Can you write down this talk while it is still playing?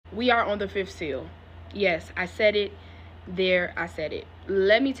We are on the fifth seal. Yes, I said it. There, I said it.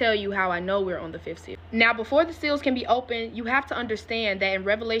 Let me tell you how I know we're on the fifth seal. Now, before the seals can be opened, you have to understand that in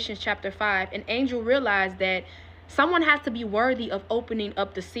Revelation chapter 5, an angel realized that someone has to be worthy of opening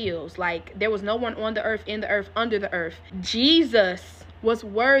up the seals. Like, there was no one on the earth, in the earth, under the earth. Jesus was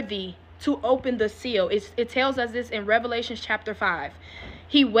worthy to open the seal. It tells us this in Revelation chapter 5.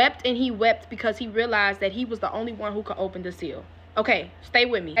 He wept and he wept because he realized that he was the only one who could open the seal. Okay, stay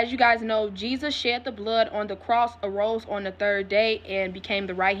with me. As you guys know, Jesus shed the blood on the cross, arose on the third day, and became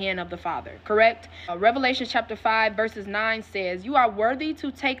the right hand of the Father, correct? Revelation chapter 5 verses 9 says, "You are worthy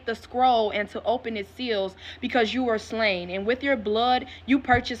to take the scroll and to open its seals, because you were slain, and with your blood you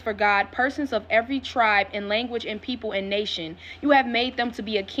purchased for God persons of every tribe and language and people and nation. You have made them to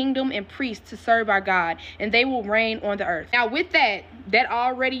be a kingdom and priests to serve our God, and they will reign on the earth." Now with that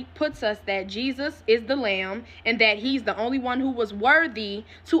already puts us that Jesus is the Lamb and that he's the only one who was worthy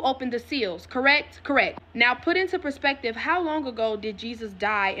to open the seals, correct? Correct. Now put into perspective, how long ago did Jesus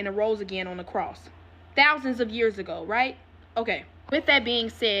die and arose again on the cross? Thousands of years ago, right? Okay. With that being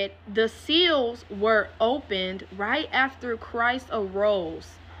said, the seals were opened right after Christ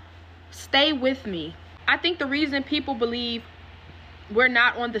arose. Stay with me. I think the reason people believe we're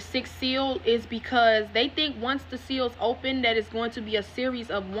not on the sixth seal is because they think once the seals open that it's going to be a series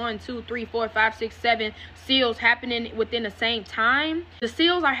of 1, 2, 3, 4, 5, 6, 7 seals happening within the same time. The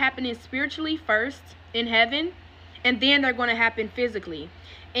seals are happening spiritually first in heaven, and then they're going to happen physically.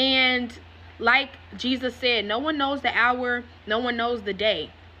 And like Jesus said, no one knows the hour, no one knows the day.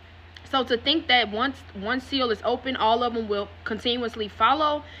 So to think that once one seal is open, all of them will continuously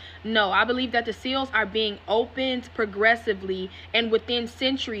follow, no. I believe that the seals are being opened progressively and within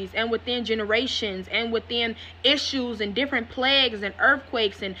centuries and within generations and within issues and different plagues and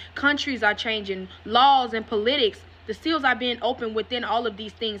earthquakes, and countries are changing, laws and politics. The seals are being opened within all of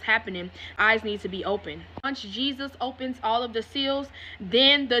these things happening. Eyes need to be open. Once Jesus opens all of the seals,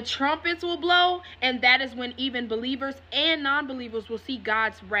 then the trumpets will blow, and that is when even believers and non-believers will see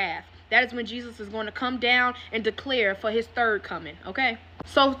God's wrath. That is when Jesus is going to come down and declare for his third coming, okay?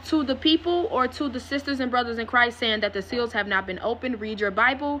 So to the people or to the sisters and brothers in Christ saying that the seals have not been opened, read your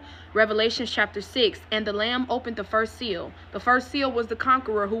Bible, Revelation chapter 6. And the Lamb opened the first seal. The first seal was the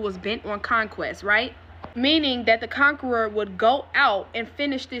conqueror who was bent on conquest, right? Meaning that the conqueror would go out and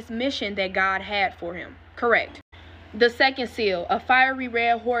finish this mission that God had for him. Correct. The second seal, a fiery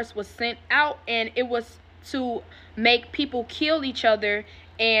red horse was sent out, and it was to make people kill each other,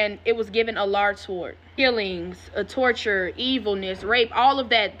 and it was given a large sword. Killings, torture, evilness, rape, all of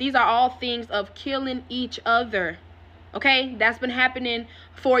that. These are all things of killing each other. Okay, that's been happening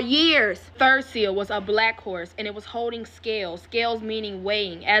for years. Third seal was a black horse, and it was holding scales. Scales meaning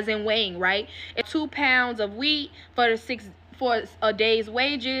weighing, as in weighing, right? It's 2 pounds of wheat for a day's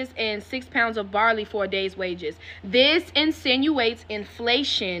wages, and 6 pounds of barley for a day's wages. This insinuates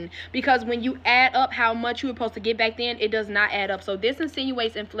inflation, because when you add up how much you were supposed to get back then, it does not add up. So this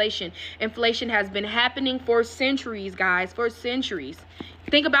insinuates inflation. Inflation has been happening for centuries, guys, for centuries.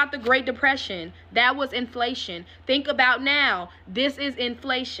 Think about the Great Depression. That was inflation. Think about now. This is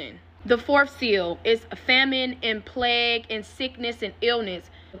inflation. The fourth seal is famine and plague and sickness and illness.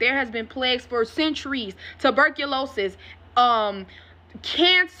 There has been plagues for centuries. Tuberculosis,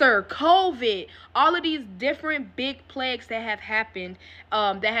 cancer, COVID, all of these different big plagues that have happened,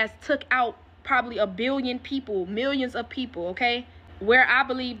 that has took out probably 1 billion people, millions of people, okay? Where I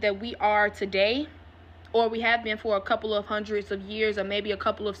believe that we are today, or we have been for a couple of hundreds of years, or maybe a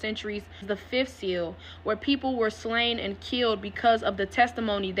couple of centuries, the fifth seal, where people were slain and killed because of the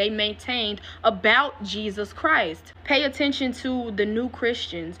testimony they maintained about Jesus Christ. Pay attention to the new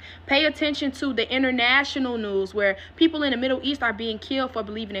Christians. Pay attention to the international news, where people in the Middle East are being killed for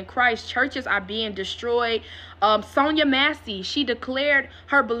believing in Christ. Churches are being destroyed. Sonia Massey, she declared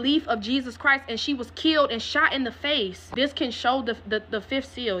her belief of Jesus Christ, and she was killed and shot in the face. This can show the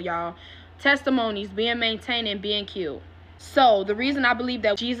fifth seal, y'all. Testimonies being maintained and being killed. So the reason I believe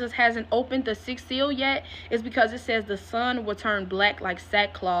that Jesus hasn't opened the sixth seal yet is because it says the sun will turn black like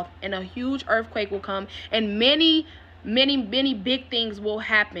sackcloth, and a huge earthquake will come, and many big things will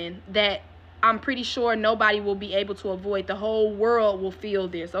happen that I'm pretty sure nobody will be able to avoid. The whole world will feel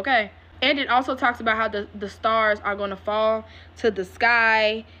this, okay? And it also talks about how the stars are going to fall to the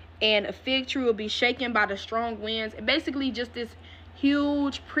sky, and a fig tree will be shaken by the strong winds. Basically just this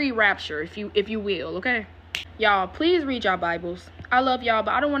huge pre-rapture, if you will, okay? Y'all, please read y'all Bibles. I love y'all,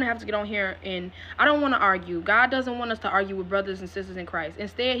 but I don't want to have to get on here and I don't want to argue. God doesn't want us to argue with brothers and sisters in Christ.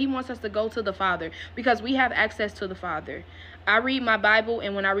 Instead, he wants us to go to the Father, because we have access to the Father. I read my Bible,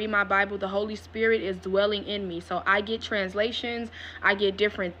 and when I read my Bible, the Holy Spirit is dwelling in me. So I get translations, I get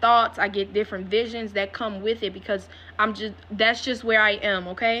different thoughts, I get different visions that come with it, because that's just where I am,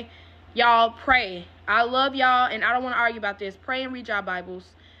 okay? Y'all pray. I love y'all, and I don't want to argue about this. Pray and read your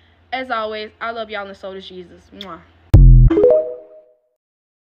Bibles. As always, I love y'all, and so does Jesus. Mwah.